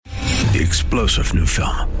the explosive new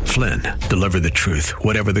film, Flynn, deliver the truth,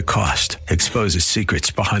 whatever the cost, exposes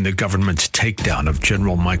secrets behind the government's takedown of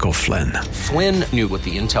General Michael Flynn. Flynn knew what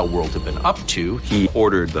the intel world had been up to. He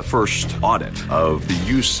ordered the first audit of the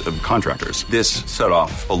use of contractors. This set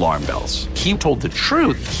off alarm bells. He told the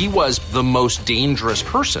truth. He was the most dangerous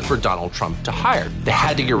person for Donald Trump to hire. They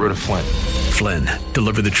had to get rid of Flynn. Flynn,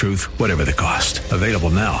 deliver the truth, whatever the cost. Available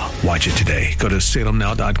now. Watch it today. Go to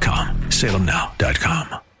salemnow.com.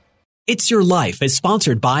 salemnow.com. It's Your Life is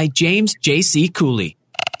sponsored by James J.C. Cooley.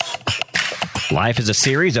 Life is a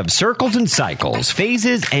series of circles and cycles,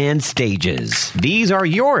 phases and stages. These are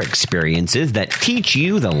your experiences that teach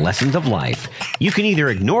you the lessons of life. You can either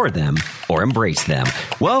ignore them or embrace them.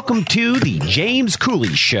 Welcome to the James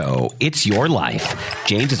Cooley Show. It's Your Life.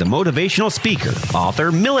 James is a motivational speaker,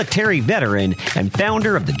 author, military veteran, and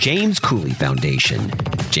founder of the James Cooley Foundation.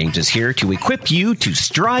 James is here to equip you to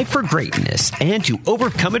strive for greatness and to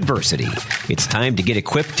overcome adversity. It's time to get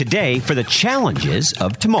equipped today for the challenges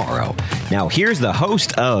of tomorrow. Now, here's the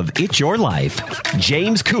host of It's Your Life,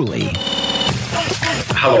 James Cooley.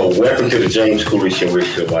 Hello, welcome to the James Cooley Show,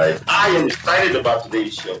 It's Your Life. I am excited about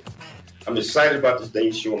today's show. I'm excited about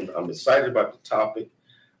today's show. I'm excited about the topic.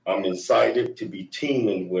 I'm excited to be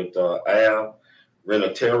teaming with Al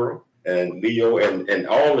Renatero and Leo and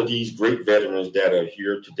all of these great veterans that are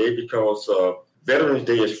here today, because Veterans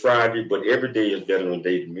Day is Friday, but every day is Veterans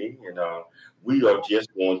Day to me. And we are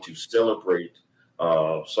just going to celebrate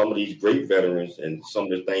some of these great veterans and some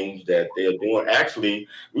of the things that they're doing. Actually,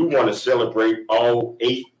 we want to celebrate all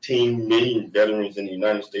 18 million veterans in the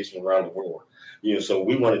United States and around the world. So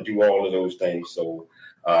we want to do all of those things. So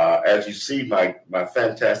as you see, my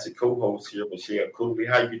fantastic co-host here, Michelle Cooley.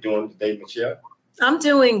 How you doing today, Michelle? I'm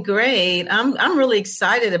doing great. I'm really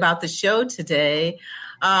excited about the show today.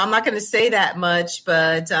 I'm not going to say that much,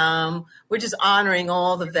 but we're just honoring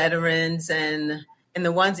all the veterans and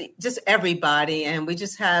the ones, just everybody. And we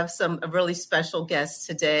just have some really special guests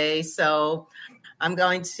today. So I'm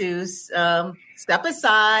going to step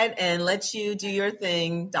aside and let you do your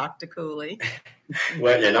thing, Dr. Cooley.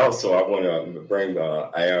 Well, and also I want to bring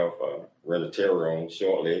Al Renatero on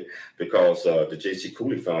shortly, because the J.C.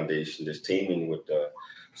 Cooley Foundation is teaming with the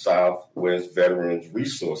Southwest Veterans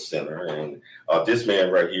Resource Center. And this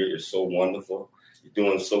man right here is so wonderful. He's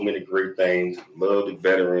doing so many great things. Love the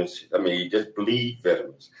veterans. I mean, just bleed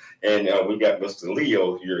veterans. And we got Mr.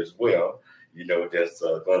 Leo here as well, that's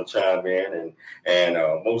going to chime in. And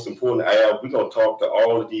most important, Al, we're going to talk to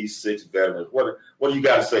all of these 6 veterans. What do you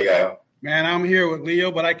got to say, Al? Man, I'm here with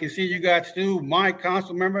Leo, but I can see you got Stu, my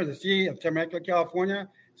council member of the city of Temecula, California.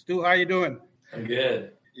 Stu, how you doing? I'm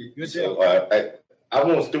good. Good so, I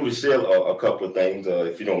want Stu to share a couple of things,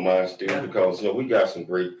 if you don't mind, Stu, because we got some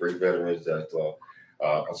great veterans that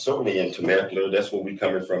certainly in Temecula. That's where we're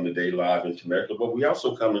coming from today, live in Temecula. But we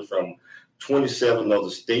also coming from 27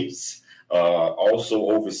 other states,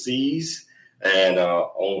 also overseas, and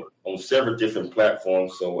on several different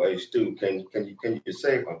platforms. So, hey, Stu, can you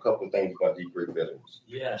say a couple of things about these great veterans?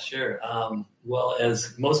 Yeah, sure. Well,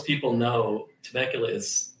 as most people know, Temecula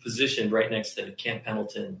is positioned right next to Camp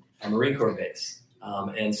Pendleton, a Marine Corps base.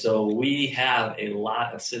 And so we have a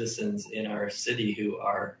lot of citizens in our city who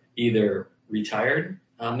are either retired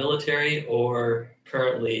military or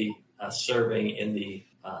currently serving in the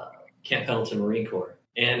Camp Pendleton Marine Corps.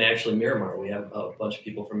 And actually Miramar. We have a bunch of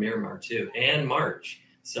people from Miramar too, and March.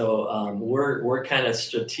 So we're kind of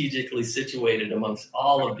strategically situated amongst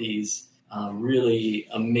all of these really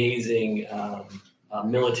amazing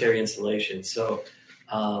military installations. So,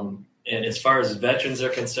 and as far as veterans are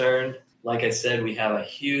concerned, like I said, we have a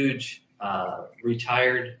huge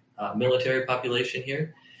retired military population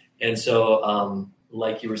here. And so,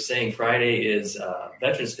 like you were saying, Friday is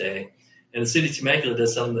Veterans Day. And the city of Temecula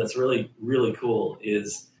does something that's really, really cool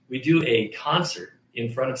is we do a concert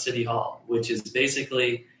in front of City Hall, which is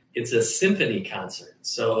basically, it's a symphony concert.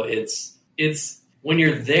 So it's when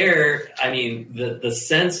you're there, I mean, the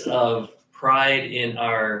sense of pride in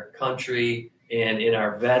our country and in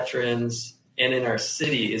our veterans and in our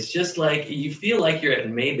city is just like, you feel like you're at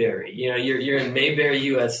Mayberry, you're in Mayberry,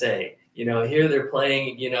 USA. Here they're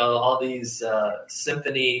playing, all these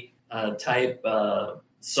symphony type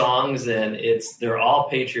songs, and they're all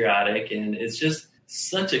patriotic, and it's just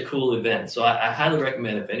such a cool event. So I highly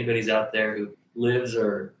recommend, if anybody's out there who lives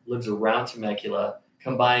around Temecula,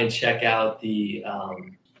 come by and check out the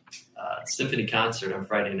symphony concert on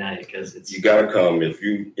Friday night, because you got to come. If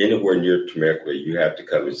you anywhere near Temecula, you have to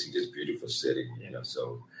come and see this beautiful city.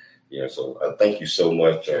 So thank you so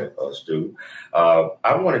much, Stu.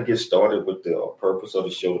 I want to get started with the purpose of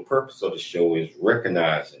the show. The purpose of the show is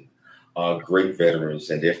recognizing great veterans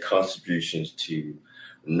and their contributions to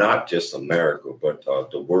not just America, but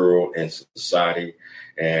the world and society.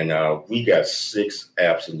 And we got 6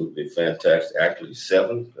 absolutely fantastic, actually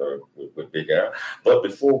 7 with Big Al. But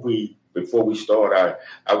before we start,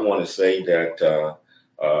 I want to say that the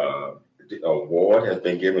award has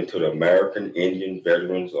been given to the American Indian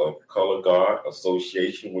Veterans of Color Guard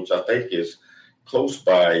Association, which I think is close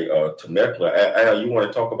by Temecula. Al, you want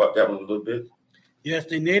to talk about that one a little bit? Yes,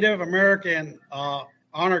 the Native American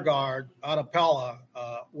Honor Guard out of Pella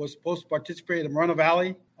was supposed to participate in the Moreno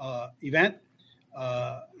Valley event.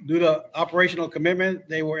 Due to operational commitment,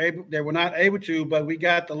 they were not able to, but we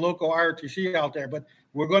got the local ROTC out there. But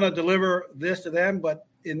we're going to deliver this to them. But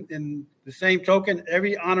in the same token,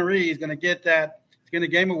 every honoree is going to get that Skin the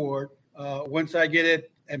Game Award once I get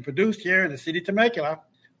it and produced here in the city of Temecula.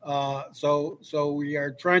 So we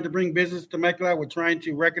are trying to bring business to Temecula. We're trying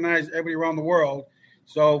to recognize everybody around the world.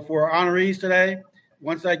 So for honorees today,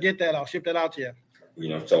 once I get that, I'll ship that out to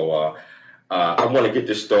you. So I want to get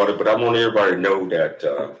this started, but I want everybody to know that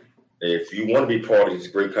if you want to be part of this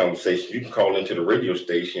great conversation, you can call into the radio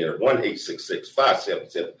station at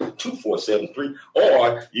 1-866-577-2473,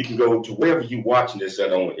 or you can go to wherever you're watching this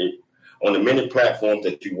at on the many platforms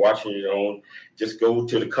that you're watching it on. Just go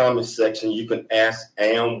to the comment section. You can ask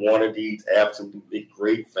one of these absolutely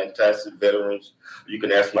great, fantastic veterans. You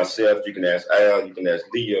can ask myself. You can ask Al. You can ask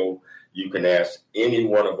Leo. You can ask any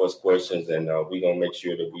one of us questions, and we're going to make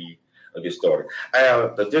sure that we get started.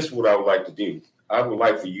 Al, this is what I would like to do. I would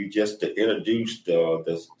like for you just to introduce the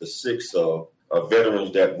 6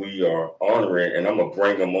 veterans that we are honoring, and I'm going to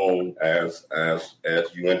bring them on as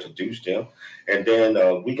you introduce them. And then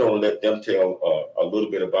we're going to let them tell a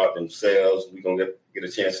little bit about themselves. We're going to get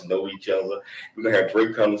a chance to know each other. We're going to have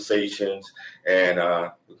great conversations, and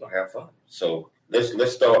we're going to have fun. So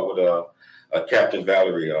let's start with Captain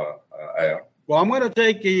Valerie, Al. Well, I'm going to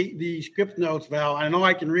take the script notes, Val. I know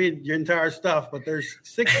I can read your entire stuff, but there's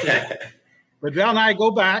 6 things. But Val and I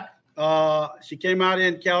go back. She came out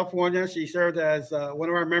in California. She served as one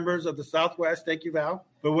of our members of the Southwest. Thank you, Val.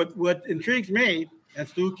 But what intrigues me, and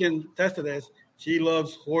Stu can attest to this, she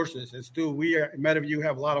loves horses. And Stu, many of you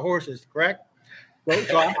have a lot of horses, correct?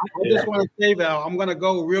 So I just want to say, Val, I'm going to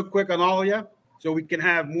go real quick on all of you so we can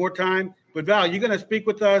have more time. But Val, you're going to speak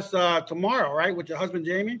with us tomorrow, right, with your husband,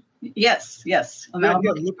 Jamie? Yes. I'm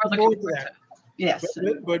looking forward to that. Yes.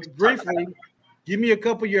 But briefly, give me a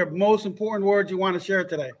couple of your most important words you want to share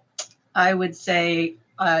today. I would say,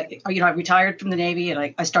 I retired from the Navy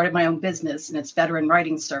and I started my own business, and it's Veteran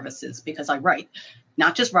Writing Services, because I write,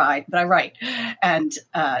 not just ride, but I write. And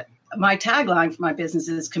my tagline for my business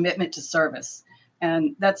is commitment to service.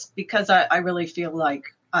 And that's because I really feel like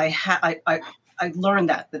I learned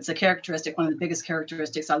that. That's a characteristic. One of the biggest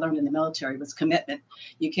characteristics I learned in the military was commitment.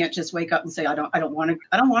 You can't just wake up and say, I don't want to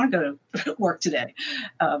go to work today.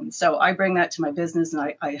 So I bring that to my business,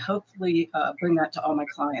 and I hopefully bring that to all my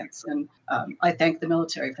clients. And I thank the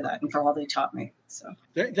military for that and for all they taught me. So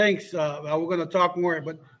thanks. We're going to talk more,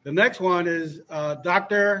 but the next one is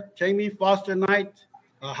Dr. Jamie Foster Knight.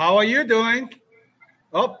 How are you doing?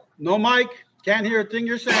 Oh, no mic. Can't hear a thing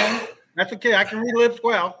you're saying. That's okay. I can read lips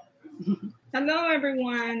well. Hello,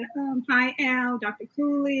 everyone. Hi, Al, Dr.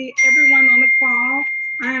 Cooley, everyone on the call.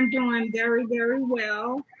 I am doing very, very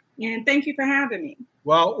well, and thank you for having me.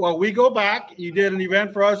 Well, we go back. You did an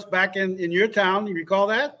event for us back in your town. You recall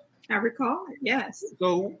that? I recall it, yes.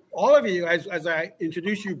 So all of you, as I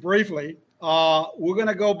introduce you briefly, we're going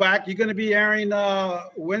to go back. You're going to be airing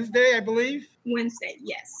Wednesday, I believe? Wednesday,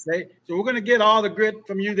 yes. Okay. So we're going to get all the grit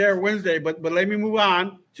from you there Wednesday, but let me move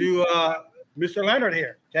on to Mr. Leonard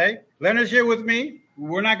here, okay? Leonard's here with me.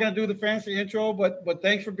 We're not going to do the fancy intro, but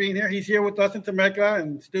thanks for being here. He's here with us in Temecula,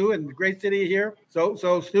 and Stu, and the great city here. So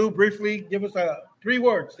Stu, briefly, give us 3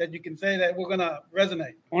 words that you can say that we're going to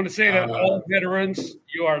resonate. I want to say that all veterans,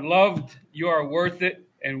 you are loved, you are worth it,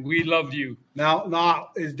 and we love you. Now,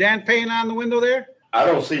 is Dan Payne on the window there? I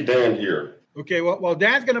don't see Dan here. Okay, well,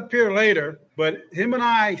 Dan's going to appear later, but him and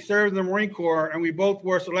I served in the Marine Corps, and we both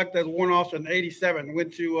were selected as warrant officer in '87.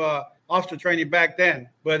 Went to officer training back then.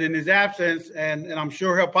 But in his absence, and I'm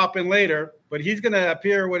sure he'll pop in later, but he's going to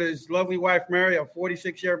appear with his lovely wife, Mary, a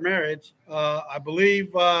 46-year marriage, I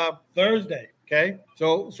believe Thursday, okay?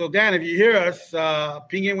 So Dan, if you hear us,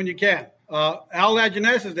 ping in when you can. Al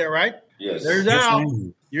Lajeunesse is there, right? Yes. There's yes, Al.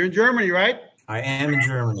 ma'am. You're in Germany, right? I am in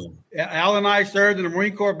Germany. Al and I served in the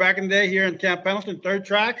Marine Corps back in the day here in Camp Pendleton, 3rd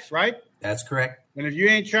Tracks, right? That's correct. And if you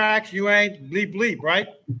ain't tracks, you ain't bleep, bleep, right?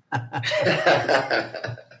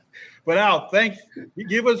 But Al, thanks. You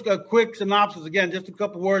give us a quick synopsis again, just a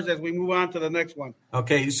couple words as we move on to the next one.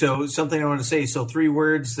 Okay, so something I want to say. So 3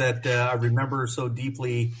 words that I remember so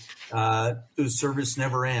deeply, whose service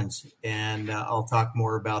never ends. And I'll talk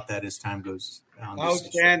more about that as time goes on.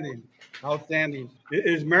 Outstanding.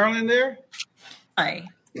 Is Marilyn there? Hi.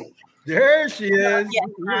 There she is. Yes,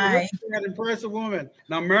 hi. That impressive woman.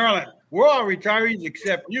 Now, Marilyn, we're all retirees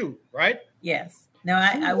except you, right? Yes. No,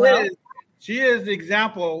 I will. She is the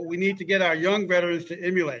example we need to get our young veterans to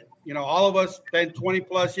emulate. You know, all of us spent 20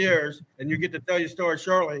 plus years, and you get to tell your story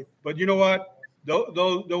shortly. But you know what?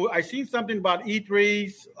 Though I seen something about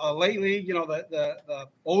E3s lately. You know, the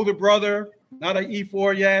older brother, not an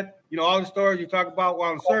E4 yet. You know, all the stories you talk about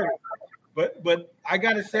while in service. But I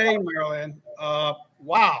got to say, Marilyn,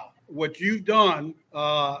 wow, what you've done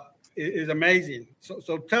is amazing.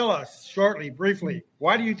 So tell us shortly, briefly,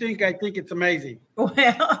 why do you think I think it's amazing? Well,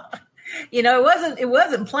 you know, it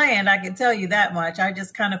wasn't planned. I can tell you that much. I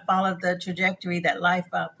just kind of followed the trajectory that life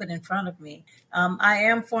put in front of me. I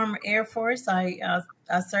am former Air Force. I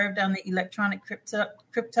served on the electronic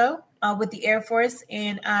crypto with the Air Force,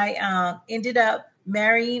 and I ended up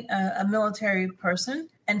marrying a military person.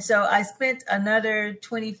 And so I spent another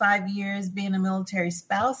 25 years being a military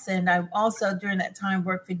spouse. And I also, during that time,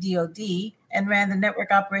 worked for DOD and ran the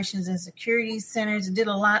network operations and security centers, and did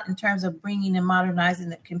a lot in terms of bringing and modernizing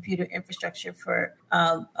the computer infrastructure for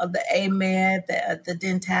the AMED, the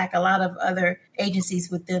DENTAC, a lot of other agencies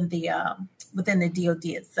within the DOD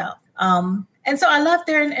itself. And so I left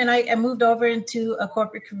there and I moved over into a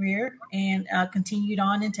corporate career and continued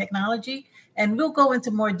on in technology. And we'll go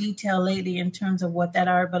into more detail lately in terms of what that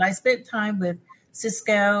are. But I spent time with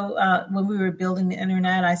Cisco when we were building the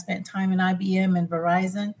internet. I spent time in IBM and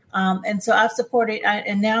Verizon. And so I've supported,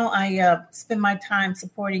 and now I spend my time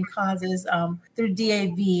supporting causes through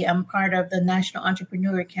DAV. I'm part of the National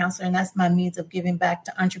Entrepreneur Council, and that's my means of giving back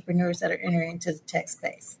to entrepreneurs that are entering into the tech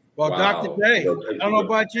space. Well, wow. Dr. J, I don't know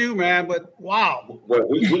about you, man, but wow. Well,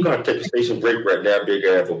 we're going to take a station break right now, Big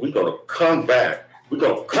Al, but we're going to come back. We're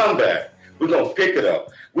going to pick it up.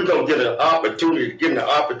 We're going to get an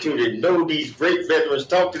opportunity to know these great veterans,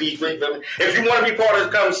 talk to these great veterans. If you want to be part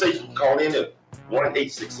of the conversation, call in at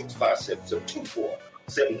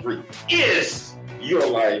 1-866-577-2473. Is your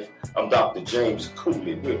life? I'm Dr. James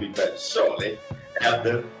Cooley. We'll be back shortly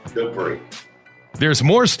after the break. There's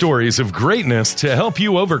more stories of greatness to help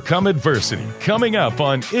you overcome adversity coming up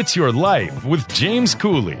on It's Your Life with James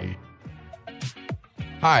Cooley.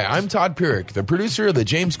 Hi, I'm Todd Pierick, the producer of The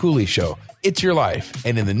James Cooley Show, It's Your Life.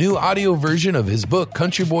 And in the new audio version of his book,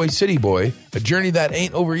 Country Boy, City Boy, A Journey That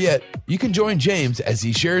Ain't Over Yet, you can join James as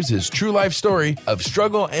he shares his true life story of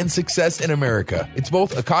struggle and success in America. It's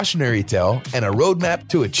both a cautionary tale and a roadmap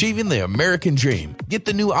to achieving the American dream. Get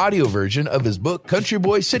the new audio version of his book, Country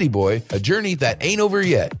Boy, City Boy, A Journey That Ain't Over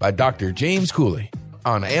Yet by Dr. James Cooley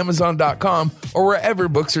on Amazon.com or wherever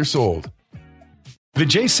books are sold. The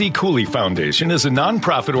J.C. Cooley Foundation is a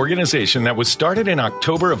nonprofit organization that was started in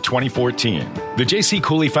October of 2014. The J.C.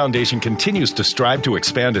 Cooley Foundation continues to strive to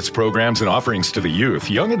expand its programs and offerings to the youth,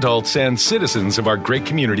 young adults, and citizens of our great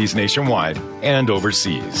communities nationwide and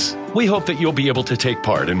overseas. We hope that you'll be able to take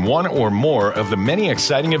part in one or more of the many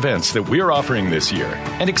exciting events that we're offering this year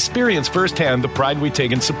and experience firsthand the pride we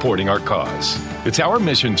take in supporting our cause. It's our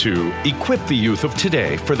mission to equip the youth of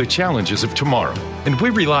today for the challenges of tomorrow, and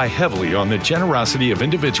we rely heavily on the generosity of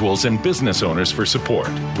individuals and business owners for support.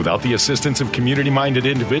 Without the assistance of community-minded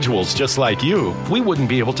individuals just like you, we wouldn't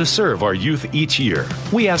be able to serve our youth each year.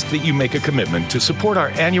 We ask that you make a commitment to support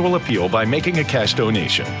our annual appeal by making a cash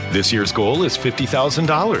donation. This year's goal is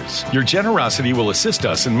 $50,000. Your generosity will assist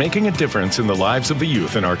us in making a difference in the lives of the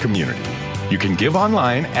youth in our community. You can give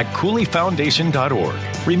online at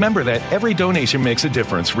CooleyFoundation.org. Remember that every donation makes a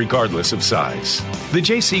difference regardless of size. The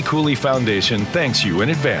J.C. Cooley Foundation thanks you in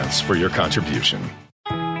advance for your contribution.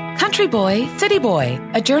 Country Boy, City Boy,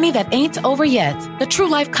 A Journey That Ain't Over Yet, the true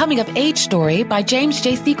life coming of age story by James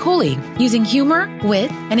J.C. Cooley. Using humor, wit,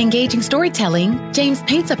 and engaging storytelling, James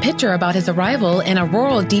paints a picture about his arrival in a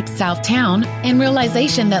rural Deep South town and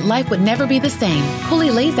realization that life would never be the same. Cooley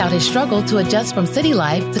lays out his struggle to adjust from city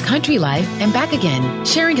life to country life and back again,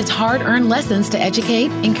 sharing his hard-earned lessons to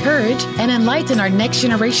educate, encourage, and enlighten our next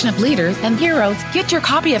generation of leaders and heroes. Get your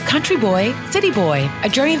copy of Country Boy, City Boy, A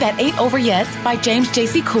Journey That Ain't Over Yet by James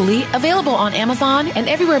J.C. Cooley, available on Amazon and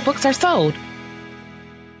everywhere books are sold.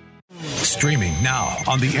 Streaming now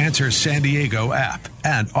on the Answer San Diego app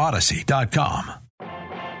and Odyssey.com.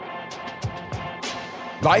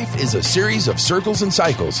 Life is a series of circles and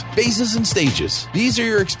cycles, phases and stages. These are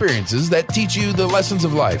your experiences that teach you the lessons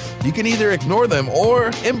of life. You can either ignore them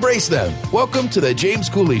or embrace them. Welcome to the James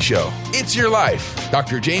Cooley Show. It's your life.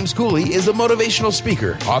 Dr. James Cooley is a motivational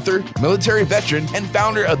speaker, author, military veteran, and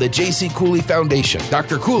founder of the J.C. Cooley Foundation.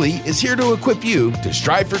 Dr. Cooley is here to equip you to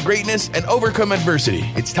strive for greatness and overcome adversity.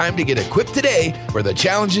 It's time to get equipped today for the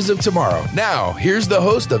challenges of tomorrow. Now, here's the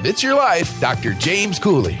host of It's Your Life, Dr. James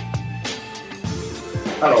Cooley.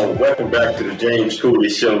 Hello, welcome back to the James Cooley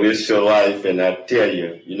Show. It's your life, and I tell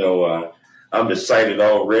you, I'm excited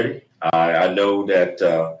already. I know that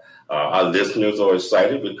our listeners are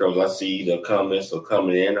excited because I see the comments are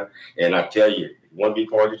coming in, and I tell you, if you want to be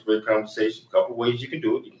part of this great conversation, a couple ways you can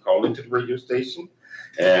do it. You can call into the radio station,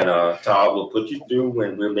 and Todd will put you through,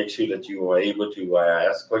 and we'll make sure that you are able to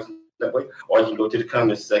ask questions that way, or you can go to the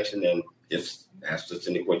comments section and just ask us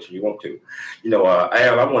any question you want to. Al,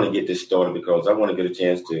 I want to get this started because I want to get a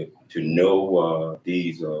chance to know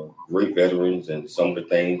these great veterans and some of the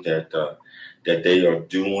things that they are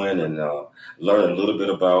doing, and learn a little bit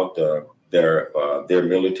about their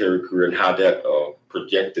military career and how that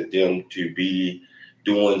projected them to be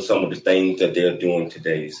doing some of the things that they're doing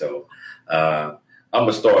today. So I'm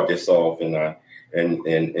gonna start this off, and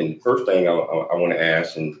first thing I want to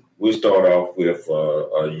ask, and we'll start off with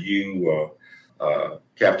you.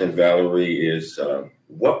 Captain Valerie, is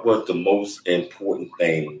what was the most important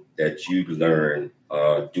thing that you learned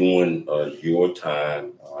during your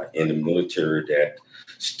time in the military that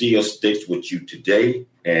still sticks with you today,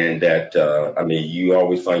 and that you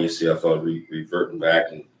always find yourself reverting back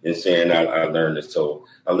and saying, I learned it. So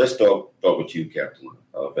let's start with you, Captain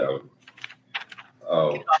Valerie.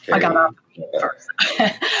 Okay. I got off first.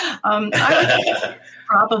 I would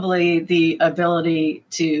probably the ability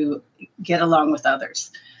to get along with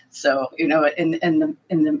others. So, in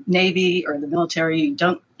the Navy or the military, you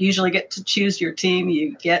don't usually get to choose your team.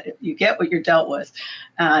 You get what you're dealt with,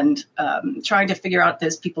 and trying to figure out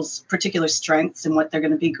those people's particular strengths and what they're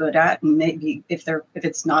going to be good at, and maybe if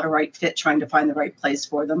it's not a right fit, trying to find the right place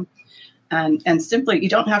for them. And simply, you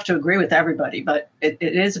don't have to agree with everybody, but it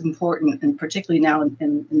is important, and particularly now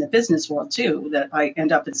in the business world too, that I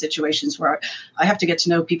end up in situations where I have to get to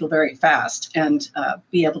know people very fast and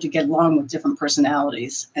be able to get along with different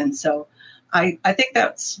personalities. And so I think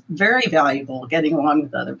that's very valuable, getting along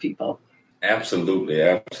with other people. Absolutely,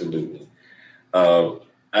 absolutely.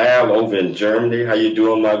 Al, over in Germany, how you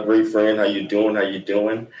doing, my great friend? How you doing?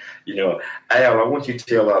 Al, I want you to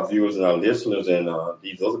tell our viewers and our listeners and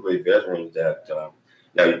these other great veterans that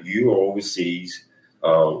now you are overseas,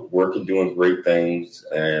 working, doing great things,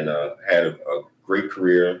 and had a great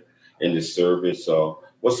career in the service.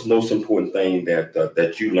 What's the most important thing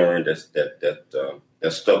that you learned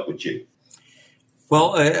that stuck with you?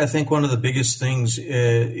 Well, I think one of the biggest things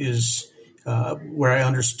is where I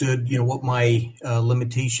understood, what my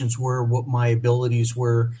limitations were, what my abilities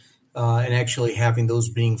were, and actually having those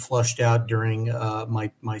being flushed out during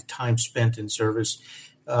my time spent in service.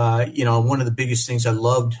 One of the biggest things I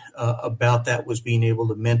loved about that was being able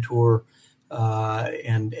to mentor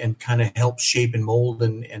and kind of help shape and mold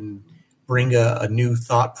and bring a new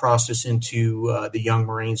thought process into the young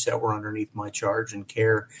Marines that were underneath my charge and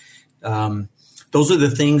care. Those are the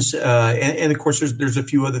things, and of course, there's a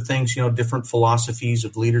few other things, different philosophies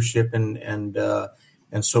of leadership and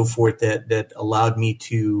so forth that allowed me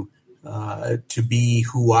to be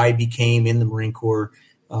who I became in the Marine Corps,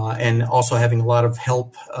 and also having a lot of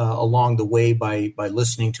help along the way by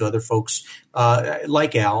listening to other folks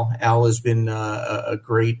like Al. Al has been a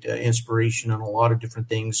great inspiration on a lot of different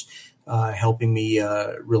things, helping me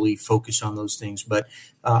really focus on those things. But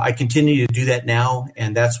I continue to do that now,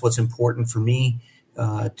 and that's what's important for me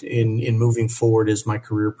in moving forward as my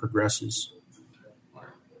career progresses.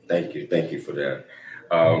 Thank you for that.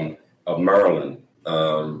 Marilyn,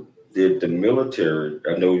 did the military,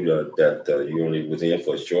 I know that you only was in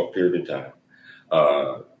for a short period of time.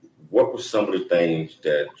 What were some of the things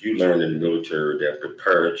that you learned in the military that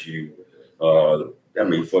prepared you, for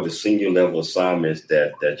the senior level assignments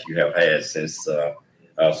that you have had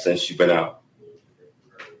since you've been out?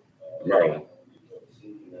 Marilyn,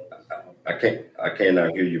 I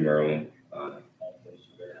cannot hear you, Marilyn.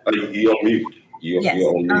 You're on mute.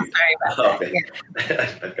 You're on mute. Sorry about that. Okay.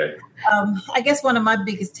 Yeah. Okay. I guess one of my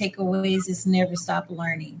biggest takeaways is never stop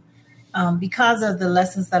learning. Because of the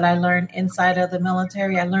lessons that I learned inside of the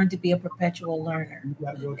military, I learned to be a perpetual learner.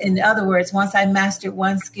 In other words, once I mastered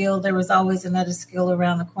one skill, there was always another skill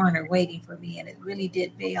around the corner waiting for me. And it really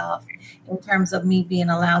did pay off in terms of me being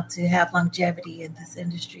allowed to have longevity in this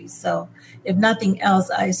industry. So if nothing else,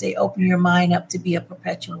 I say open your mind up to be a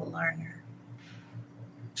perpetual learner.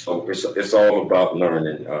 So it's all about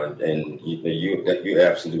learning, and you're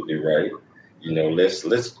absolutely right.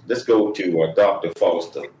 Let's go to Dr.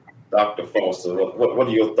 Foster. Dr. Foster, what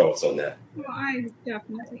are your thoughts on that? Well, I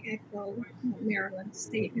definitely echo Marilyn's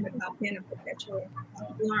statement about being a perpetual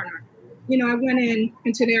learner. I went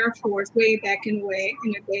into the Air Force way back in the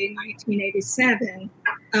day, 1987,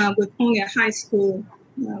 with only a high school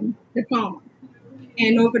diploma.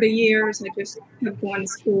 And over the years, I just have gone to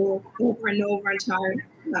school over and over until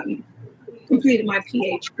I completed my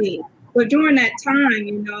PhD. But during that time,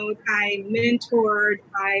 I mentored,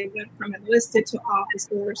 I went from enlisted to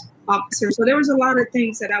officer. So there was a lot of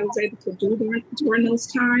things that I was able to do during those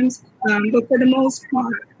times. But for the most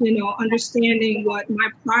part, understanding what my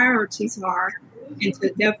priorities are and to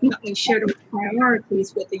definitely share those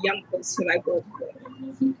priorities with the young folks that I work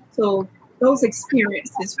with. So those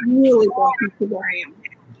experiences really brought me to where I am.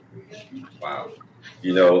 Wow.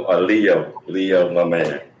 Leo, my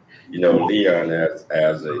man. Leon,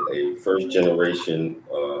 as a first-generation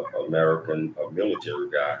American military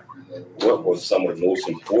guy, what was some of the most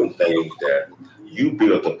important things that you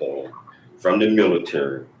built upon from the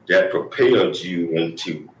military that propelled you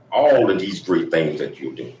into all of these great things that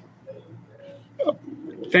you're doing?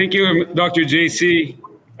 Thank you, Dr. JC.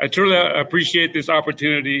 I truly appreciate this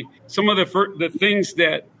opportunity. Some of the things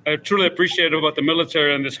that I truly appreciate about the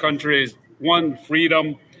military in this country is, one,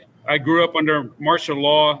 freedom. I grew up under martial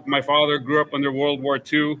law. My father grew up under World War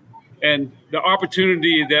II. And the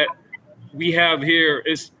opportunity that we have here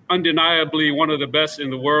is undeniably one of the best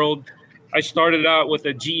in the world. I started out with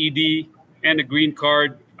a GED and a green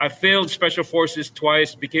card. I failed Special Forces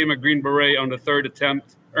twice, became a Green Beret on the third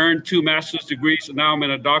attempt, earned 2 master's degrees, and now I'm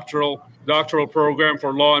in a doctoral program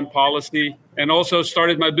for law and policy, and also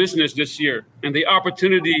started my business this year. And the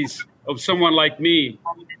opportunities of someone like me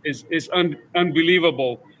is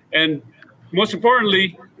unbelievable. And most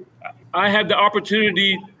importantly, I had the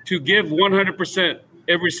opportunity to give 100%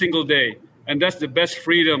 every single day. And that's the best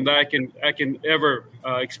freedom that I can ever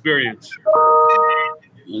experience.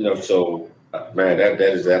 So, man, that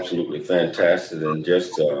is absolutely fantastic. And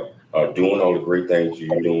just doing all the great things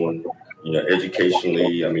you're doing,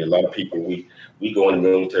 educationally. A lot of people, we go in the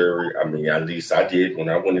military. At least I did when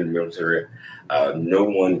I went in the military. No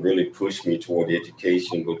one really pushed me toward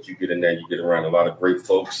education, but you get in there, you get around a lot of great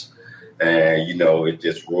folks, and it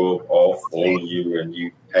just rubs off on you, and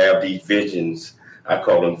you have these visions. I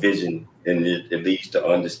call them vision, and it leads to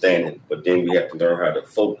understanding. But then we have to learn how to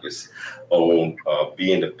focus on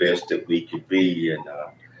being the best that we could be, and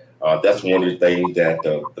that's one of the things that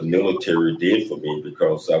the military did for me,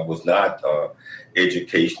 because I was not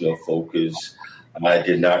educational focused. I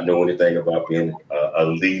did not know anything about being a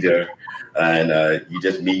leader. And you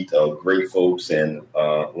just meet great folks, and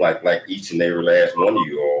like each and every last one of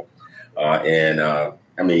you all. I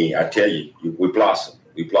tell you, we blossom.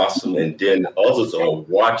 We blossom, and then others are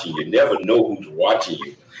watching. You never know who's watching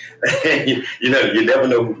you. You never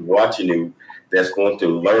know who's watching you that's going to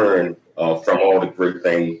learn from all the great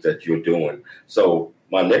things that you're doing. So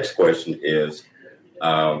my next question is,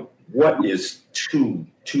 what is two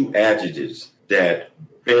adjectives that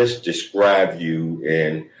best describe you,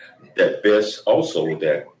 and that best also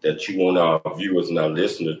that you want our viewers and our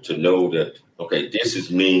listeners to know that, okay, this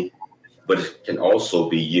is me, but it can also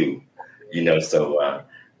be you, So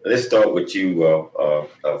let's start with you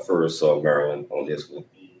first, Marilyn, on this one.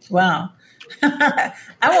 Wow. I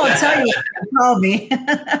won't tell you to call me,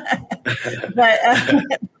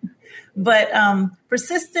 but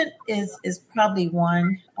persistent is probably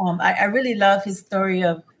one. I really love his story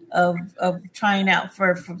of trying out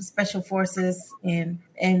for Special Forces and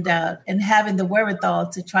having the wherewithal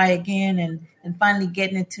to try again and finally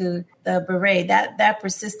getting into the beret. That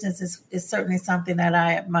persistence is certainly something that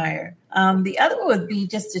I admire. The other one would be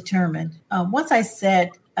just determined. Once I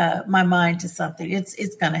set my mind to something,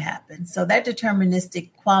 it's going to happen. So that deterministic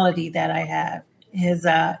quality that I have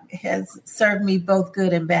has served me both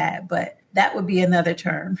good and bad. But that would be another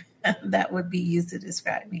term that would be used to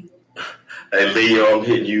describe me. Hey, Leo, I'm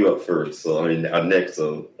hitting you up first. So, next,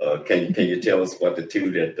 can you tell us about the two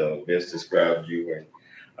that best describe you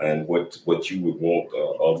and what you would want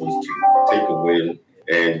others to take away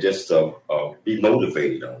and just be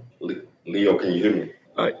motivated on? Leo, can you hear me?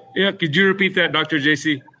 Yeah, could you repeat that, Dr.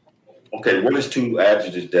 JC? Okay, what is two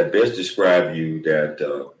adjectives that best describe you that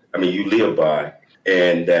you live by,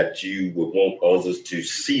 and that you would want others to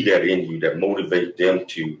see that in you, that motivate them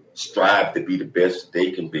to strive to be the best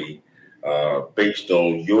they can be, based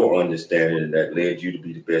on your understanding that led you to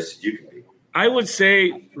be the best that you can be? I would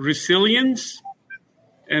say resilience.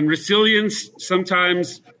 And resilience,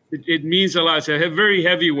 sometimes it means a lot. It's a very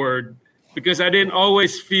heavy word, because I didn't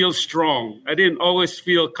always feel strong. I didn't always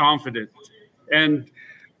feel confident. And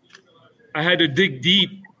I had to dig deep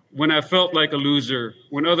when I felt like a loser,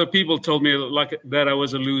 when other people told me that I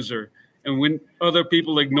was a loser, and when other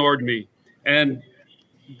people ignored me. And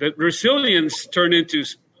the resilience turned into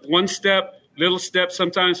one step, little steps.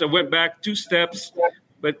 Sometimes I went back 2 steps,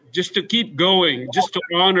 but just to keep going, just to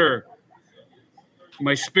honor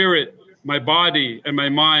my spirit, my body, and my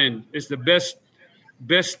mind is the best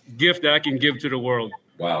gift that I can give to the world.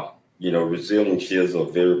 Wow. Resilience is a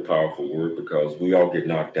very powerful word because we all get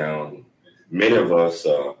knocked down. Many of us,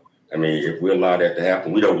 if we allow that to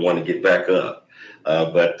happen, we don't want to get back up.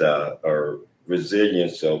 But our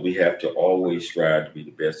resilience, we have to always strive to be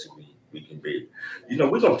the best that we can be.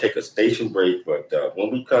 We're going to take a station break, but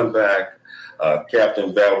when we come back,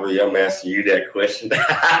 Captain Valerie, I'm asking you that question. So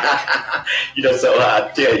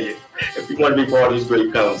I tell you, if you want to be part of this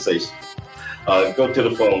great conversation, go to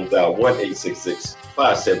the phone, dial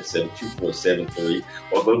 1-866-577-2473,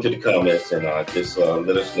 or go to the comments and just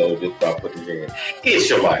let us know just by putting it in. It's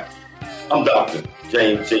your life. I'm Dr.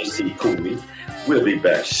 James J.C. Cooley. We'll be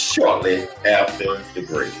back shortly after the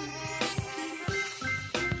break.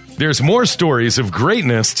 There's more stories of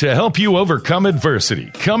greatness to help you overcome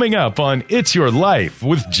adversity coming up on It's Your Life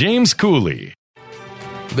with James Cooley.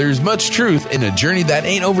 There's much truth in a journey that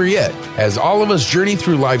ain't over yet, as all of us journey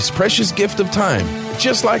through life's precious gift of time,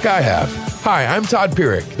 just like I have. Hi, I'm Todd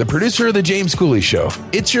Pierick, the producer of The James Cooley Show.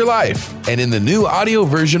 It's Your Life. And in the new audio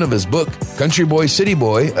version of his book, Country Boy, City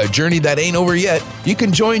Boy, A Journey That Ain't Over Yet, you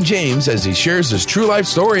can join James as he shares his true life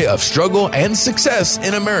story of struggle and success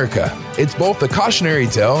in America. It's both a cautionary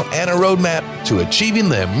tale and a roadmap to achieving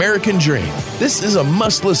the American dream. This is a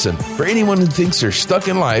must listen for anyone who thinks they're stuck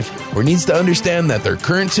in life or needs to understand that their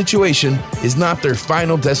current situation is not their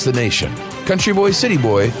final destination. Country Boy, City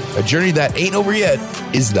Boy, A Journey That Ain't Over Yet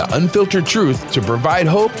is the unfiltered truth to provide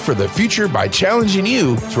hope for the future by challenging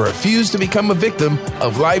you to refuse to become a victim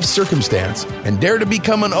of life's circumstance and dare to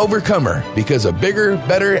become an overcomer, because a bigger,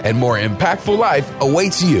 better, and more impactful life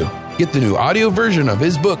awaits you. Get the new audio version of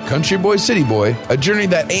his book, Country Boy, City Boy, A Journey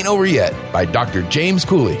That Ain't Over Yet by Dr. James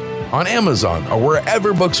Cooley on Amazon or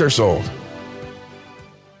wherever books are sold.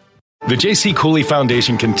 The J.C. Cooley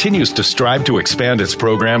Foundation continues to strive to expand its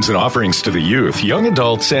programs and offerings to the youth, young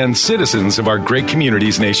adults, and citizens of our great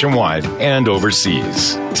communities nationwide and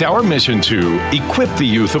overseas. It's our mission to equip the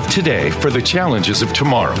youth of today for the challenges of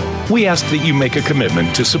tomorrow. We ask that you make a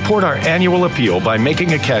commitment to support our annual appeal by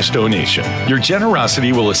making a cash donation. Your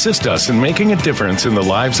generosity will assist us in making a difference in the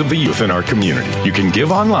lives of the youth in our community. You can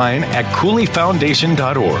give online at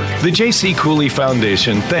CooleyFoundation.org. The J.C. Cooley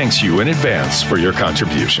Foundation thanks you in advance for your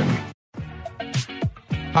contribution.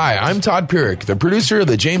 Hi, I'm Todd Pierick, the producer of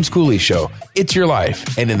The James Cooley Show. It's Your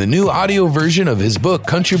Life. And in the new audio version of his book,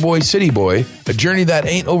 Country Boy, City Boy, A Journey That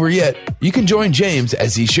Ain't Over Yet, you can join James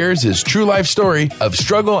as he shares his true life story of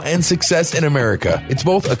struggle and success in America. It's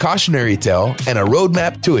both a cautionary tale and a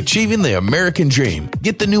roadmap to achieving the American dream.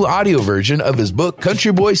 Get the new audio version of his book,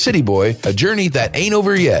 Country Boy, City Boy, A Journey That Ain't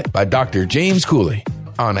Over Yet by Dr. James Cooley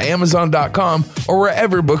on Amazon.com or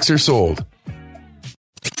wherever books are sold.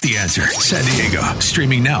 The Answer San Diego,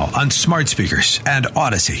 streaming now on smart speakers and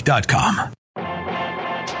Odyssey.com.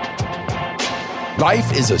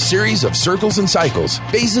 Life is a series of circles and cycles,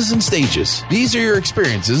 phases and stages. These are your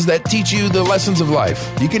experiences that teach you the lessons of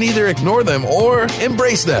life. You can either ignore them or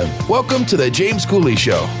embrace them. Welcome to The James Cooley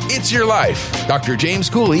Show. It's Your Life. Dr.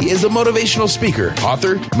 James Cooley is a motivational speaker,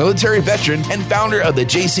 author, military veteran, and founder of the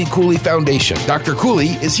J.C. Cooley Foundation. Dr. Cooley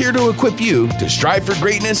is here to equip you to strive for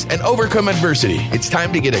greatness and overcome adversity. It's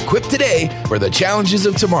time to get equipped today for the challenges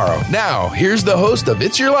of tomorrow. Now, here's the host of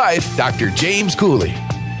It's Your Life, Dr. James Cooley.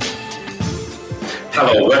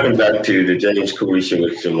 Hello, welcome back to the James Cooley Show.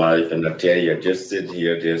 It's Your Life, and I tell you, just sitting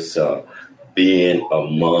here, just being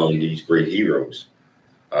among these great heroes,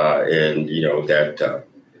 and that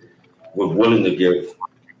we're willing to give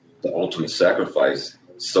the ultimate sacrifice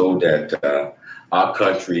so that our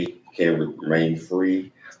country can remain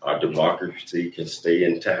free, our democracy can stay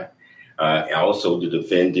intact, and also to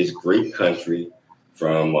defend this great country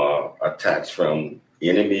from attacks from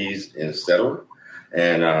enemies, etc.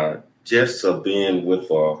 And just being with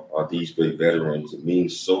these great veterans, it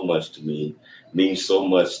means so much to me, means so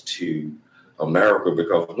much to America,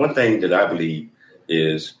 because one thing that I believe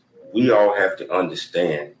is we all have to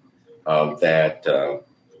understand that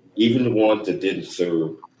even the ones that didn't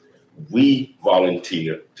serve, we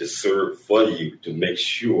volunteer to serve for you, to make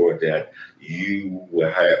sure that you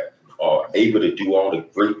are able to do all the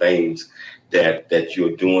great things that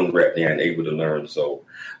you're doing right now and able to learn. So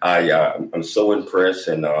I'm so impressed,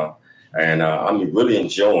 and And I'm really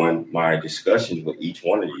enjoying my discussions with each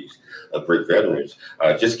one of these great veterans.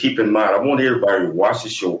 Just keep in mind, I want everybody to watch the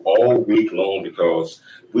show all week long, because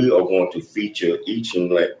we are going to feature each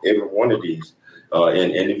and every one of these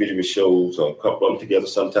in individual shows, or a couple of them together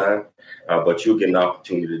sometime. But you'll get an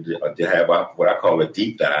opportunity to have what I call a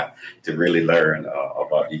deep dive to really learn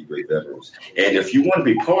about these great veterans. And if you want to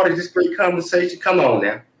be part of this great conversation, come on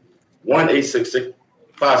now.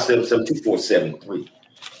 1-866-577-2473.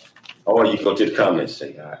 Or you go to the comments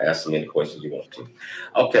and ask them any questions you want to.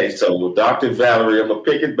 Okay, so Dr. Valerie, I'm going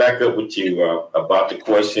to pick it back up with you about the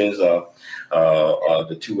questions, the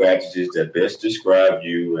two adjectives that best describe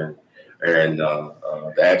you, and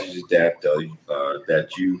the adjectives that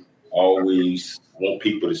you always want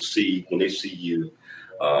people to see when they see you,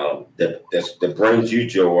 that brings you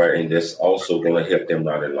joy, and that's also going to help them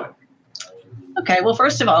out in life. Okay, well,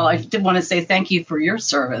 first of all, I did want to say thank you for your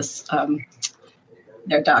service.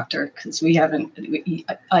 There, doctor, because we haven't.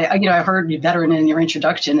 I heard you veteran in your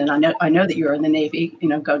introduction, and I know that you're in the Navy.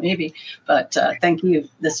 Go Navy. But thank you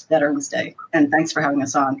this Veterans Day, and thanks for having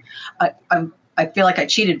us on. I feel like I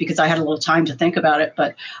cheated because I had a little time to think about it,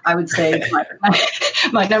 but I would say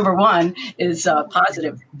my number one is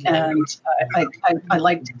positive, and I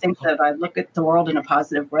like to think that I look at the world in a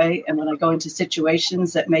positive way, and when I go into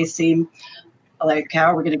situations that may seem like, how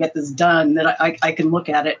are we going to get this done, that I can look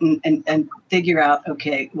at it and figure out,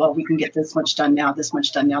 okay, well, we can get this much done now, this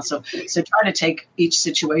much done now. So try to take each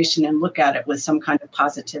situation and look at it with some kind of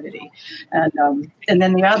positivity. And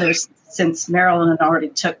then the others, since Marilyn already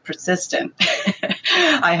took persistent,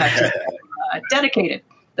 I have to dedicated.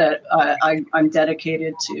 That I'm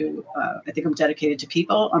dedicated to, I think I'm dedicated to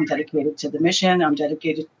people, I'm dedicated to the mission, I'm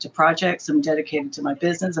dedicated to projects, I'm dedicated to my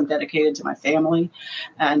business, I'm dedicated to my family,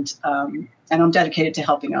 and I'm dedicated to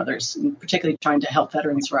helping others, and particularly trying to help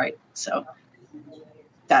veterans right. So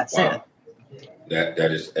that's it.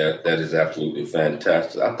 That is absolutely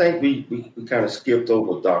fantastic. I think we kind of skipped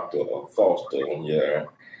over Dr. Foster on here.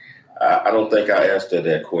 I don't think I asked her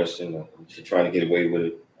that question. She's trying to get away with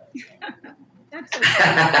it. That's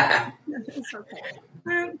okay. That's okay.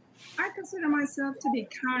 I consider myself to be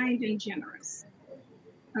kind and generous.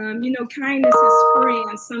 Kindness is free,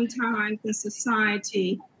 and sometimes in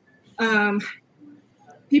society,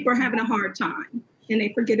 people are having a hard time, and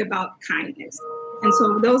they forget about kindness. And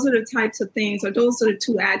so those are the types of things, or those are the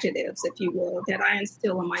two adjectives, if you will, that I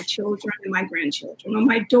instill in my children and my grandchildren, or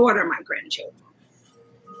my daughter, my grandchildren.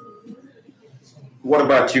 What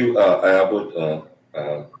about you, Albert?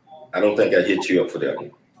 I don't think I hit you up for that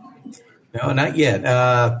one. No, not yet.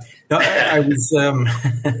 No, I was.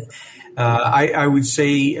 I would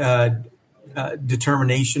say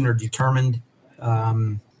determination or determined.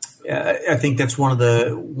 I think that's one of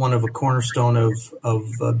a cornerstone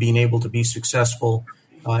of being able to be successful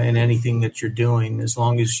in anything that you're doing. As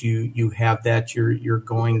long as you have that, you're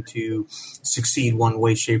going to succeed one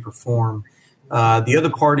way, shape, or form. The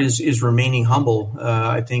other part is remaining humble.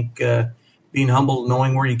 I think. Being humble,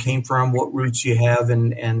 knowing where you came from, what roots you have,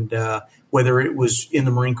 and whether it was in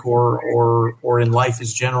the Marine Corps or in life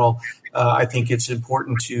as general, I think it's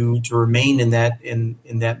important to remain in that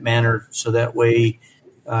manner, so that way,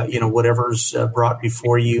 whatever's brought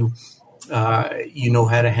before you, you know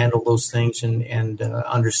how to handle those things and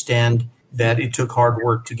understand that it took hard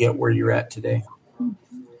work to get where you're at today.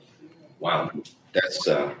 Wow, that's.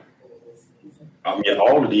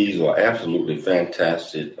 All of these are absolutely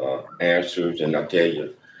fantastic answers, and I tell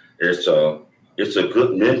you, it's a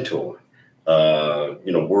good mentor.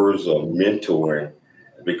 Words of mentoring,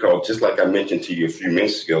 because just like I mentioned to you a few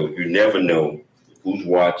minutes ago, you never know who's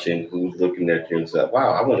watching, who's looking at you and say,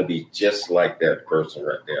 "Wow, I want to be just like that person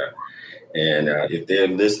right there." And if they're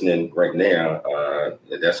listening right now,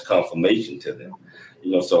 that's confirmation to them.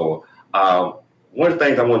 So. One of the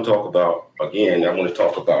things I want to talk about, again, I want to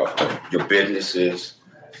talk about your businesses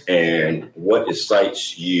and what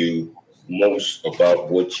excites you most about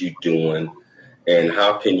what you're doing, and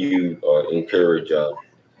how can you encourage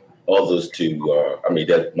others to,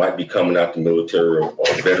 that might be coming out the military or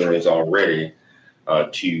veterans already,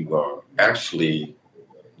 to actually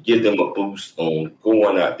give them a boost on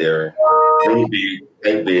going out there, dream big,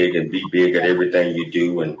 think big, and be big at everything you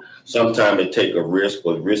do. And sometimes it takes a risk,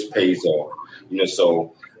 but risk pays off.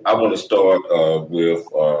 So I want to start with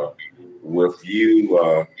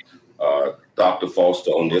you, Dr.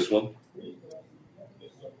 Foster, on this one.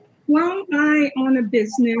 Well, I own a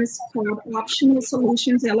business called Optional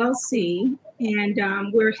Solutions, LLC,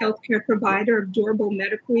 and we're a healthcare provider of durable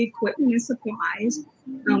medical equipment and supplies.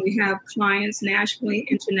 We have clients nationally,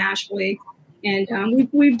 internationally, And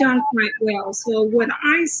we've done quite well. So what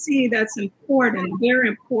I see that's important, very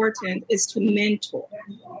important, is to mentor.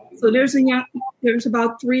 So there's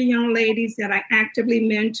about 3 young ladies that I actively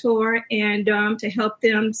mentor, and to help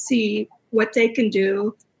them see what they can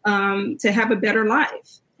do to have a better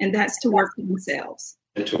life, and that's to work for themselves.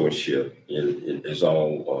 Mentorship is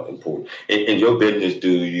all important. In your business,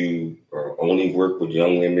 do you only work with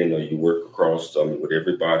young women, or you work across with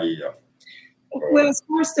everybody? Well, as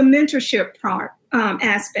far as the mentorship part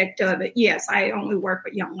aspect of it, yes, I only work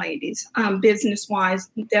with young ladies. Business-wise,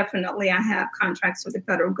 definitely, I have contracts with the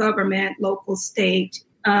federal government, local, state,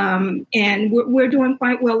 and we're doing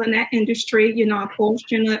quite well in that industry. You know,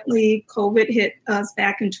 unfortunately, COVID hit us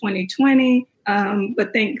back in 2020,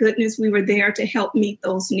 but thank goodness we were there to help meet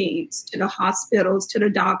those needs to the hospitals, to the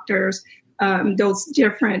doctors, those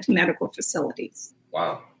different medical facilities.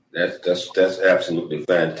 Wow. That's absolutely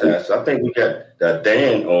fantastic. I think we got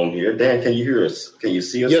Dan on here. Dan, can you hear us? Can you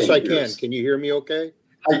see us? Yes, I can. Can you hear me okay?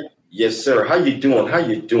 Yes, sir. How you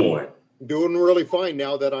doing? Doing really fine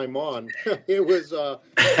now that I'm on. It was a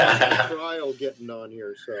trial getting on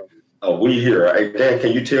here. So we here. Hey, Dan,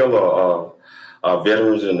 can you tell our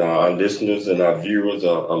veterans and our listeners and our viewers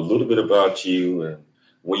a little bit about you and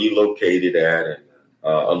where you're located at, and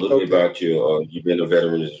a little bit about you? You've been a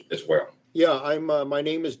veteran as well. Yeah, I'm. My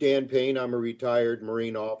name is Dan Payne. I'm a retired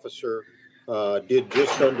Marine officer. Did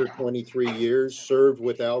just under 23 years. Served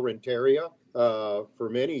with Alrenteria for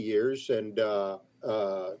many years, and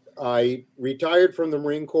I retired from the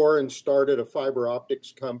Marine Corps and started a fiber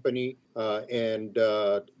optics company. And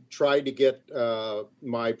tried to get.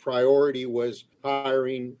 My priority was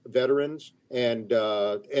hiring veterans, and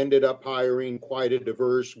ended up hiring quite a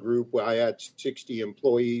diverse group. I had 60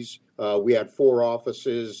 employees. We had 4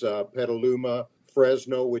 offices, Petaluma,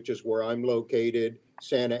 Fresno, which is where I'm located,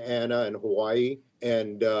 Santa Ana, and Hawaii.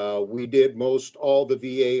 And we did most all the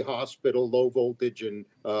VA hospital low voltage and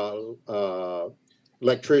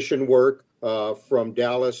electrician work from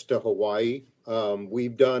Dallas to Hawaii.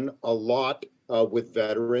 We've done a lot with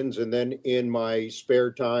veterans. And then in my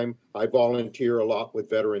spare time, I volunteer a lot with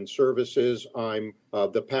Veteran Services. I'm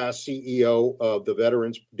the past CEO of the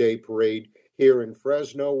Veterans Day Parade here in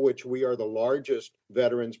Fresno, which we are the largest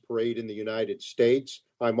veterans parade in the United States.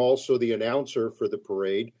 I'm also the announcer for the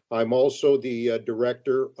parade. I'm also the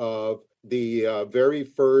director of the very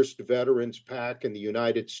first Veterans PAC in the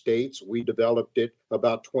United States. We developed it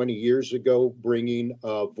about 20 years ago, bringing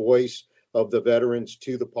a voice of the veterans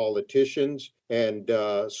to the politicians. And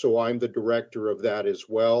so I'm the director of that as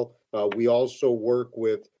well. We also work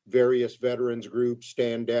with various veterans groups,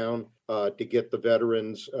 Stand Down, to get the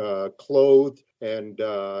veterans clothed and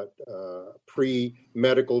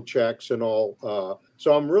pre-medical checks and all.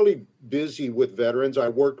 So I'm really busy with veterans. I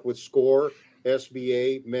worked with SCORE,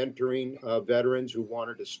 SBA, mentoring veterans who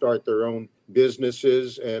wanted to start their own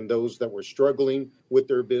businesses and those that were struggling with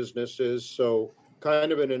their businesses. So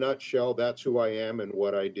kind of in a nutshell, that's who I am and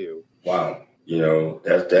what I do. Wow. You know,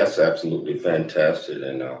 that's absolutely fantastic.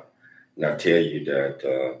 And I tell you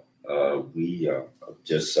that we are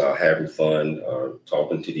just having fun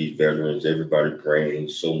talking to these veterans. Everybody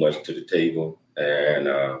brings so much to the table. And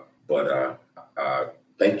but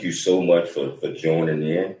thank you so much for joining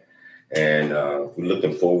in. And we're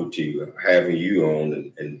looking forward to having you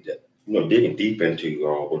on and digging deep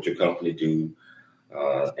into what your company do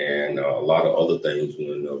and a lot of other things.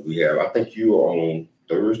 When we have, I think you are on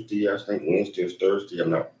Thursday. I think Wednesday or Thursday. I'm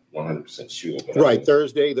not 100% sure. Right,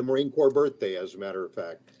 Thursday, the Marine Corps birthday, as a matter of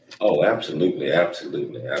fact. Oh, absolutely.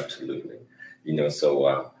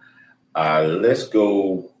 So let's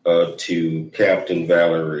go to Captain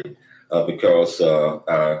Valerie because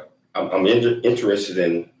I'm interested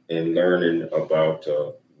in learning about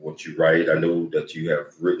what you write. I know that you have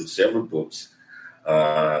written several books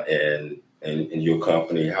and in your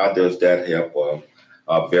company. How does that help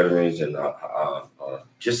our veterans and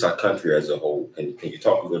just our country as a whole? Can you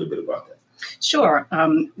talk a little bit about that? Sure.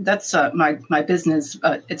 That's my business.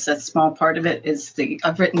 It's a small part of it.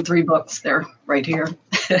 I've written 3 books. They're right here.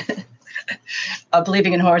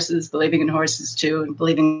 Believing in Horses 2, and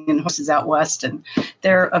Believing in Horses Out West. And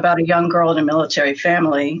they're about a young girl in a military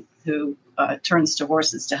family who turns to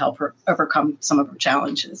horses to help her overcome some of her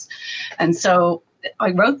challenges. And so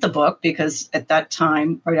I wrote the book because at that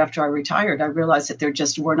time, right after I retired, I realized that there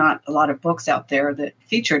just were not a lot of books out there that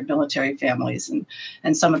featured military families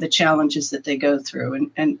and some of the challenges that they go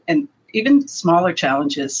through and even smaller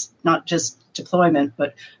challenges, not just deployment,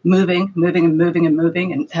 but moving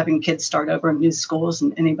and having kids start over in new schools.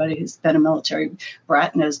 And anybody who's been a military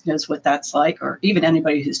brat knows what that's like, or even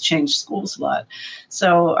anybody who's changed schools a lot.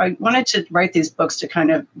 So I wanted to write these books to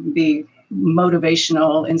kind of be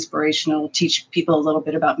motivational, inspirational, teach people a little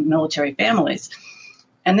bit about military families.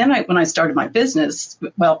 And then when I started my business,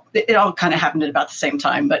 well, it all kind of happened at about the same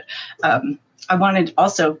time, but I wanted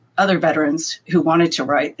also other veterans who wanted to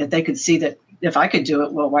write, that they could see that if I could do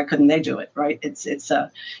it, well, why couldn't they do it, right? It's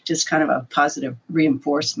just kind of a positive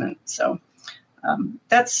reinforcement. So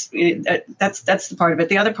that's the part of it.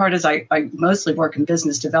 The other part is I mostly work in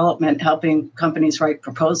business development, helping companies write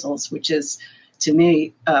proposals, which is, to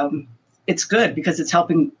me, it's good because it's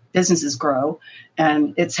helping businesses grow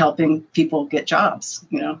and it's helping people get jobs.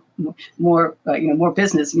 More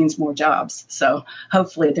business means more jobs. So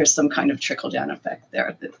hopefully there's some kind of trickle down effect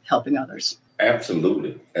there that's helping others.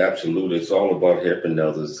 Absolutely. It's all about helping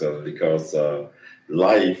others because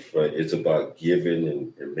life is about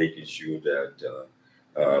giving and making sure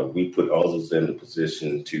that we put others in a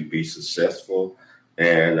position to be successful.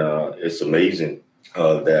 And it's amazing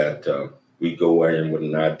that we go in with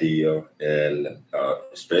an idea and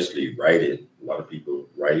especially writing. A lot of people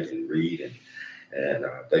write and read, and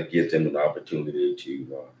that gives them an opportunity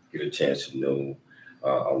to get a chance to know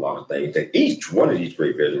a lot of things that each one of these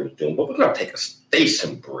great veterans doing. But we're going to take a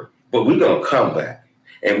station break. But we're going to come back,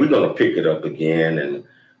 and we're going to pick it up again. And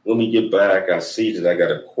when we get back, I see that I got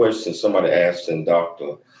a question. Somebody asked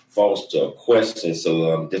Dr. Foster a question,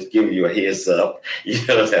 so I'm just giving you a heads up.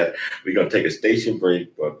 That we're going to take a station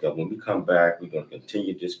break, but when we come back, we're going to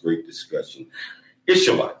continue this great discussion. It's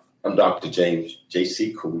Your Life. I'm Dr. James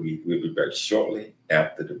J.C. Cooley. We'll be back shortly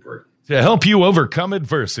after the break. To help you overcome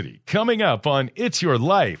adversity, coming up on It's Your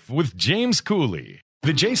Life with James Cooley.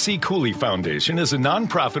 The J.C. Cooley Foundation is a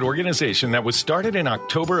nonprofit organization that was started in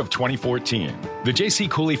October of 2014. The J.C.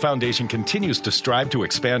 Cooley Foundation continues to strive to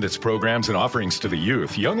expand its programs and offerings to the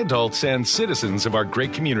youth, young adults, and citizens of our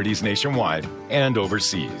great communities nationwide and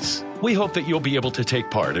overseas. We hope that you'll be able to take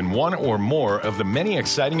part in one or more of the many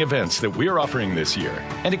exciting events that we're offering this year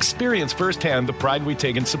and experience firsthand the pride we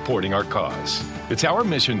take in supporting our cause. It's our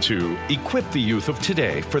mission to equip the youth of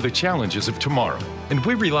today for the challenges of tomorrow, and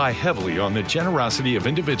we rely heavily on the generosity of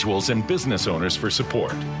individuals and business owners for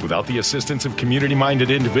support. Without the assistance of community-minded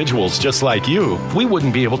individuals just like you, we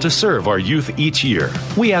wouldn't be able to serve our youth each year.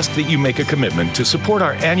 We ask that you make a commitment to support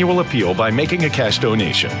our annual appeal by making a cash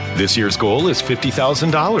donation. This year's goal is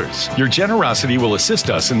 $50,000. Your generosity will assist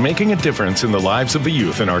us in making a difference in the lives of the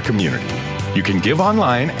youth in our community. You can give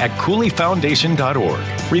online at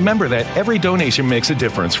CooleyFoundation.org. Remember that every donation makes a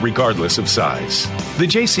difference regardless of size. The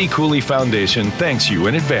J.C. Cooley Foundation thanks you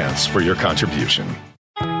in advance for your contribution.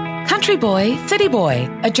 Country Boy, City Boy,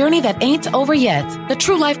 a journey that ain't over yet. The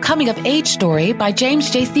true life coming of age story by James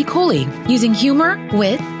J.C. Cooley. Using humor,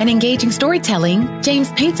 wit, and engaging storytelling,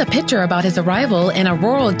 James paints a picture about his arrival in a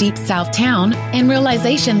rural Deep South town and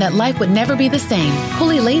realization that life would never be the same.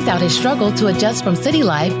 Cooley lays out his struggle to adjust from city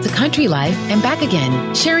life to country life and back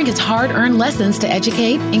again, sharing his hard-earned lessons to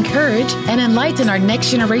educate, encourage, and enlighten our next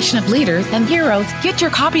generation of leaders and heroes. Get your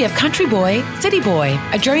copy of Country Boy, City Boy,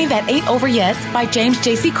 a journey that ain't over yet by James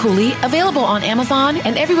J.C. Cooley, available on Amazon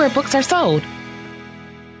and everywhere books are sold.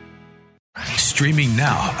 Streaming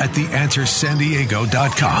now at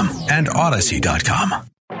theanswersandiego.com and Odyssey.com.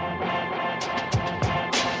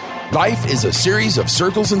 Life is a series of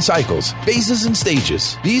circles and cycles, phases and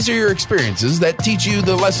stages. These are your experiences that teach you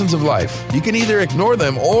the lessons of life. You can either ignore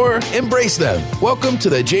them or embrace them. Welcome to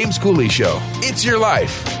the James Cooley Show. It's Your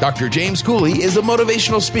Life. Dr. James Cooley is a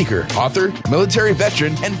motivational speaker, author, military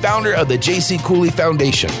veteran, and founder of the J.C. Cooley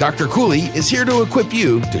Foundation. Dr. Cooley is here to equip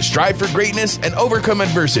you to strive for greatness and overcome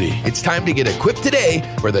adversity. It's time to get equipped today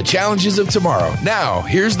for the challenges of tomorrow. Now,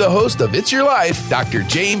 here's the host of It's Your Life, Dr.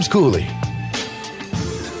 James Cooley.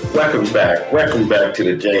 Welcome back to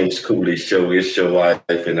the James Cooley Show. It's Your Life,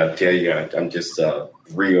 and I tell you, I'm just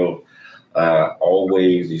real.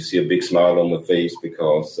 Always, you see a big smile on my face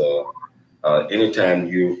because anytime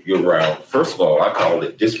you're around, first of all, I call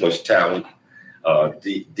it this much talent,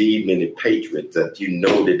 the many patriots that you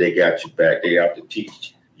know that they got your back. They have to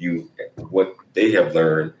teach you what they have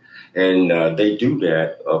learned, and they do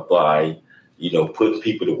that by putting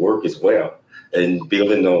people to work as well. And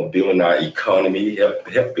building our economy, help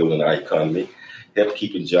building our economy, help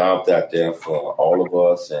keeping jobs out there for all of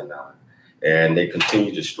us, and they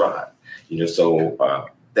continue to strive. So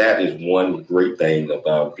that is one great thing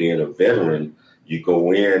about being a veteran. You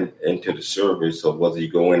go into the service, or whether you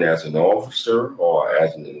go in as an officer or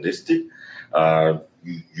as an enlisted,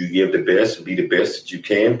 you give the best and be the best that you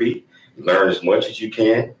can be. Learn as much as you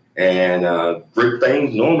can, and great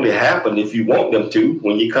things normally happen if you want them to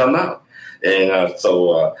when you come out. And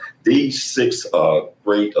so these six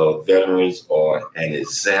great veterans are an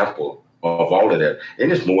example of all of that.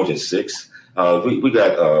 And it's more than six. We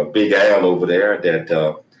got Big Al over there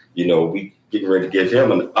that, we getting ready to give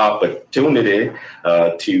him an opportunity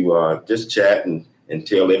to just chat and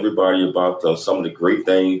tell everybody about some of the great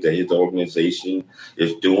things that his organization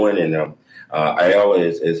is doing. And Al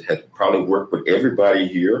has probably worked with everybody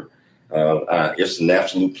here. It's an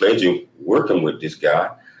absolute pleasure working with this guy.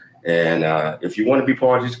 And if you want to be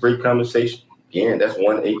part of this great conversation, again, that's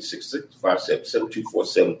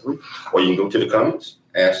 1-866-577-2473. Or you can go to the comments,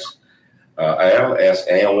 ask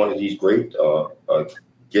Al one of these great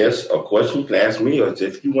guests a question. You can ask me, or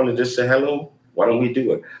if you want to just say hello, why don't we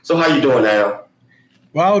do it? So how you doing, Al?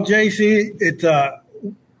 Well, JC, it's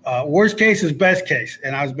worst case is best case.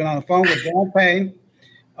 And I've been on the phone with Dan Payne.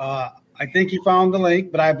 I think he found the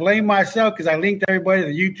link, but I blame myself because I linked everybody to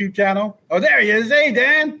the YouTube channel. Oh, there he is. Hey,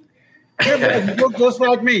 Dan. You look just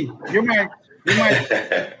like me. You're my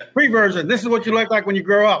pre-version. This is what you look like when you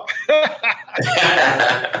grow up.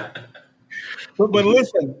 But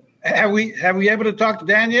listen, have we able to talk to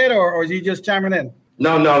Dan yet, or is he just chiming in?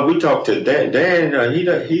 No, we talked to Dan. Dan,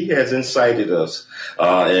 he has incited us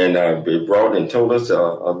and brought and told us a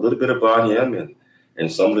little bit about him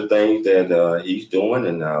and some of the things that he's doing.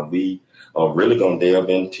 And we are really going to delve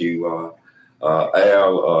into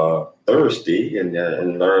Al Thursday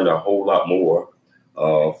and learn a whole lot more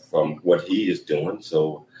from what he is doing.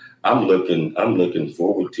 So I'm looking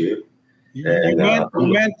forward to it. You meant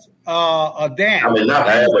Dan. I mean, not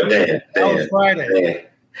Al, but Dan. That was Friday.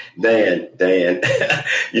 Dan.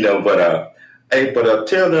 But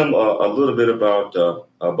tell them a little bit about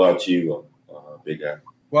you, Big Al.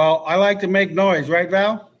 Well, I like to make noise, right,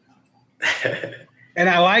 Val? And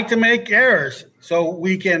I like to make errors so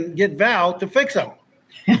we can get Val to fix them.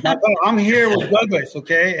 Now, I'm here with Douglas,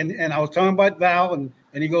 okay? And I was talking about Val, and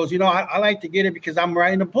he goes, I like to get it because I'm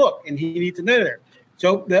writing a book, and he needs to know there.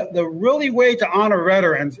 So the really way to honor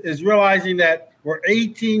veterans is realizing that we're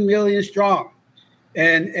 18 million strong,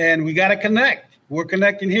 and we got to connect. We're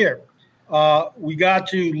connecting here. We got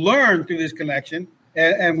to learn through this connection,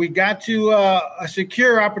 and we got to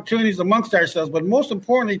secure opportunities amongst ourselves, but most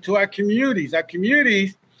importantly to our communities. Our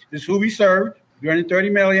communities is who we served. 230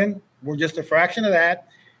 million. We're just a fraction of that.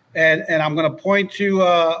 And I'm going to point to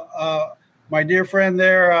my dear friend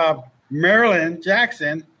there, Marilyn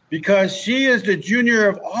Jackson, because she is the junior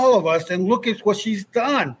of all of us, and look at what she's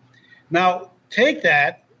done. Now, take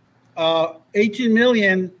that, 18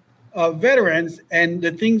 million veterans, and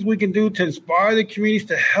the things we can do to inspire the communities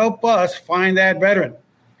to help us find that veteran.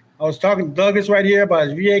 I was talking to Douglas right here about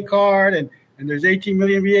his VA card, and there's 18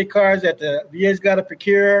 million VA cards that the VA's got to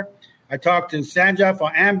procure. I talked to Sanja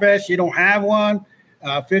for Amvest. She don't have one,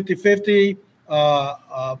 50-50.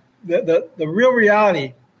 The real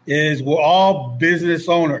reality is we're all business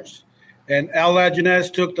owners. And Al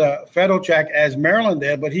Lajeunesse took the federal track as Maryland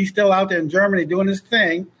did, but he's still out there in Germany doing his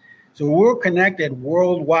thing. So we're connected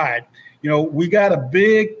worldwide. We got a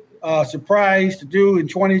big surprise to do in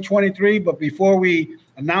 2023, but before we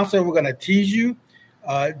announce it, we're going to tease you.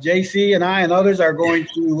 JC and I and others are going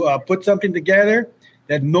to put something together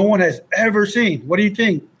that no one has ever seen. What do you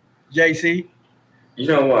think, JC?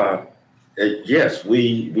 Yes,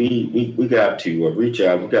 we got to reach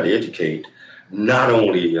out. We got to educate not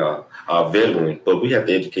only our veterans, but we have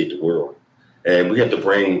to educate the world, and we have to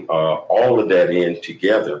bring all of that in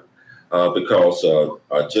together because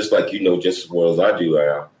just like just as well as I do,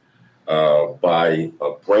 by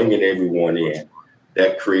bringing everyone in,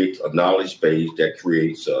 that creates a knowledge base, that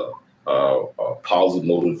creates a positive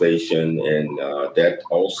motivation, and that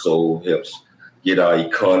also helps get our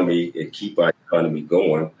economy and keep our economy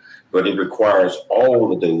going. But it requires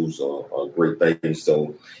all of those great things.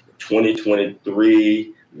 So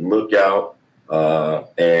 2023, look out,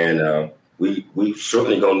 and we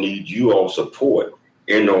certainly going to need you all support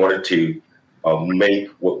in order to make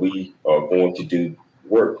what we are going to do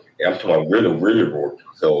work. I'm talking about really work.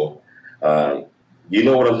 So you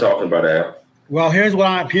know what I'm talking about, Al. Well, here's what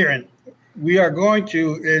I'm hearing. We are going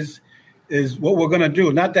to is what we're going to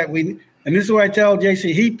do. Not that we, and this is what I tell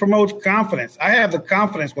JC, he promotes confidence. I have the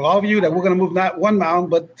confidence with all of you that we're going to move not one mountain,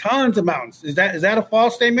 but tons of mountains. Is that a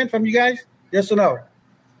false statement from you guys? Yes or no?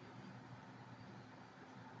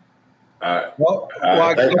 I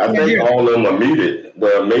think all of them are muted.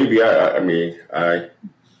 Well, maybe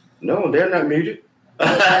no, they're not muted.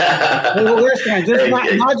 Well, listen, just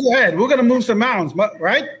nod your head. We're going to move some mountains,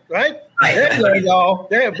 right? There you go.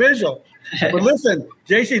 They're visual. But listen,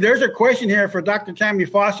 JC, there's a question here for Dr. Tammy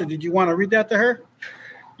Foster. Did you want to read that to her?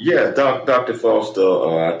 Yeah, Dr. Foster,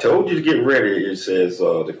 I told you to get ready. It says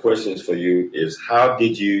the questions for you is, how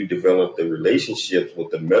did you develop the relationships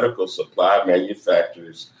with the medical supply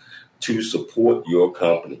manufacturers to support your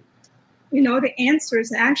company? The answer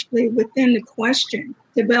is actually within the question,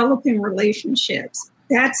 developing relationships.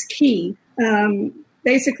 That's key.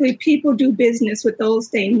 Basically, people do business with those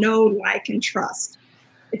they know, like, and trust.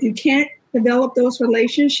 If you can't develop those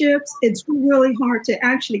relationships, it's really hard to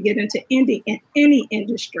actually get into any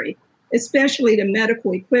industry, especially the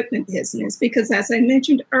medical equipment business, because as I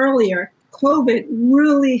mentioned earlier, COVID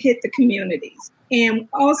really hit the communities. And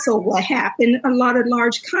also what happened, a lot of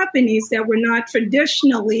large companies that were not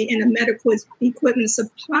traditionally in a medical equipment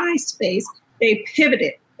supply space, they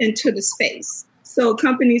pivoted into the space. So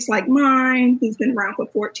companies like mine, who's been around for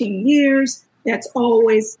 14 years, that's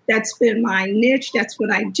been my niche. That's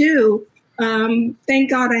what I do. Thank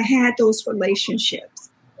God I had those relationships.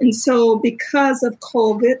 And so because of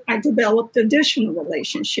COVID, I developed additional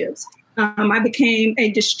relationships. I became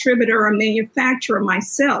a distributor or manufacturer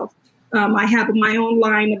myself. I have my own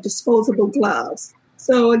line of disposable gloves.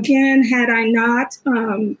 So again, had I not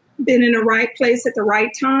been in the right place at the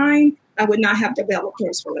right time, I would not have developed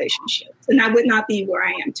those relationships, and I would not be where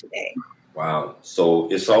I am today. Wow. So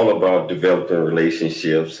it's all about developing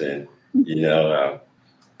relationships, and, yeah,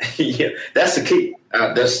 that's the key.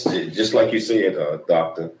 That's just like you said,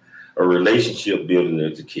 Doctor, a relationship building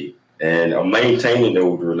is the key. And maintaining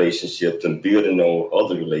those relationships and building on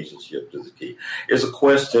other relationships is the key. It's a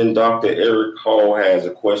question, Dr. Eric Hall has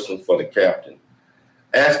a question for the captain.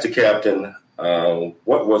 Ask the captain,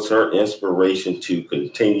 what was her inspiration to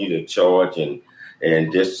continue to charge and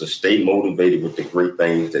just to stay motivated with the great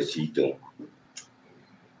things that she's doing?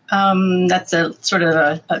 That's a sort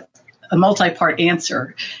of a multi-part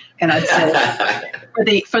answer. And I'd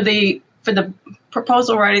say for the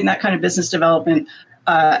proposal writing, that kind of business development,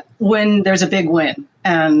 when there's a big win,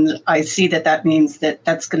 and I see that means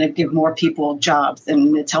that's going to give more people jobs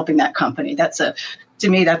and it's helping that company. To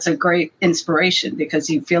me, that's a great inspiration because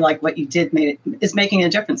you feel like what you did is making a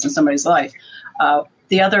difference in somebody's life.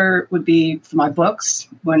 The other would be for my books.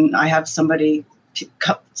 When I have somebody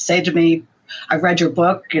say to me, I read your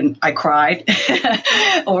book and I cried,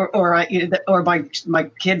 or my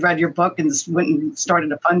kid read your book and went and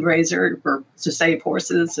started a fundraiser to save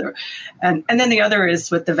horses, and then the other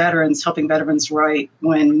is with the veterans, helping veterans write.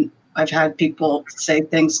 When I've had people say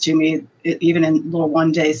things to me, even in little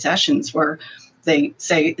one-day sessions where they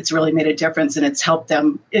say it's really made a difference and it's helped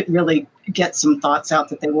them. It really gets some thoughts out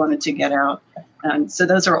that they wanted to get out, and so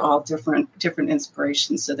those are all different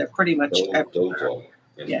inspirations. So they're pretty much everywhere.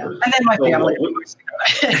 Yeah, and then my family.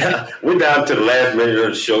 We're down to the last minute of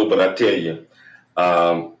the show, but I tell you,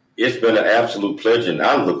 it's been an absolute pleasure, and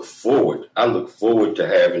I look forward to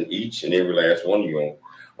having each and every last one of you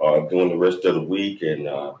on during the rest of the week. And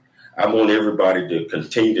I want everybody to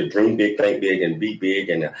continue to dream big, think big, and be big.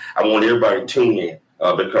 And I want everybody to tune in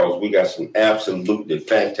because we got some absolutely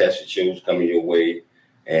fantastic shows coming your way.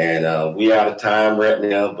 And we out of time right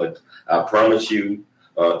now, but I promise you,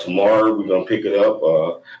 tomorrow we're going to pick it up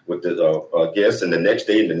with the guests, and the next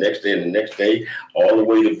day, and the next day, and the next day, all the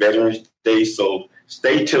way to Veterans Day. So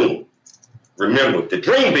stay tuned. Remember to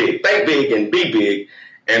dream big, think big, and be big.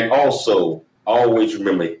 And also, always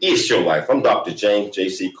remember, it's your life. I'm Dr. James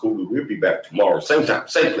J.C. Cooley. We'll be back tomorrow. Same time,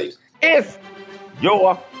 same place. It's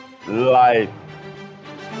your life.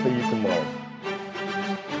 See you tomorrow.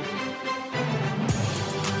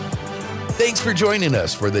 Thanks for joining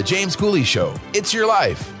us for the James Cooley Show. It's your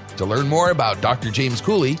life. To learn more about Dr. James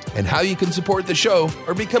Cooley and how you can support the show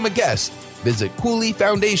or become a guest, visit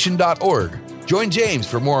CooleyFoundation.org. Join James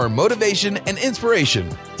for more motivation and inspiration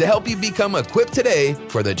to help you become equipped today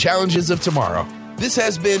for the challenges of tomorrow. This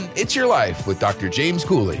has been It's Your Life with Dr. James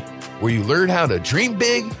Cooley, where you learn how to dream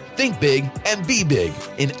big, think big, and be big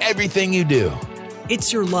in everything you do.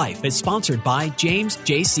 It's Your Life is sponsored by James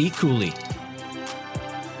J.C. Cooley.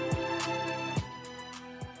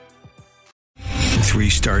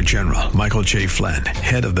 3-star General Michael J. Flynn,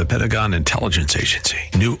 head of the Pentagon Intelligence Agency,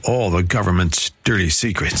 knew all the government's dirty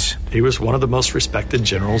secrets. He was one of the most respected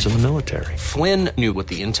generals in the military. Flynn knew what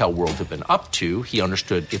the intel world had been up to. He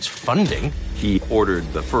understood its funding. He ordered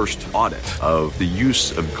the first audit of the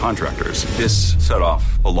use of contractors. This set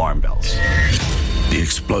off alarm bells. The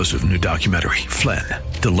explosive new documentary, Flynn,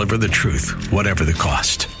 Deliver the Truth, Whatever the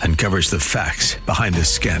Cost, uncovers the facts behind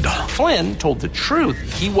this scandal. Flynn told the truth.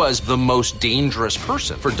 He was the most dangerous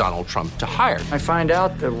person for Donald Trump to hire. I find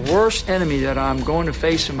out the worst enemy that I'm going to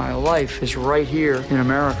face in my life is right here in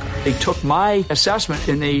America. They took my assessment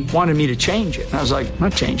and they wanted me to change it. And I was like, I'm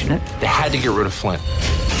not changing it. They had to get rid of Flynn.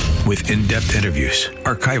 With in-depth interviews,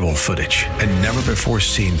 archival footage, and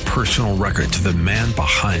never-before-seen personal records of the man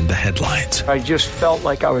behind the headlines. I just felt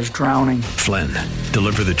like I was drowning. Flynn,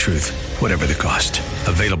 deliver the truth, whatever the cost.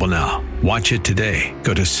 Available now. Watch it today.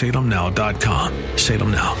 Go to salemnow.com.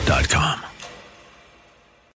 salemnow.com.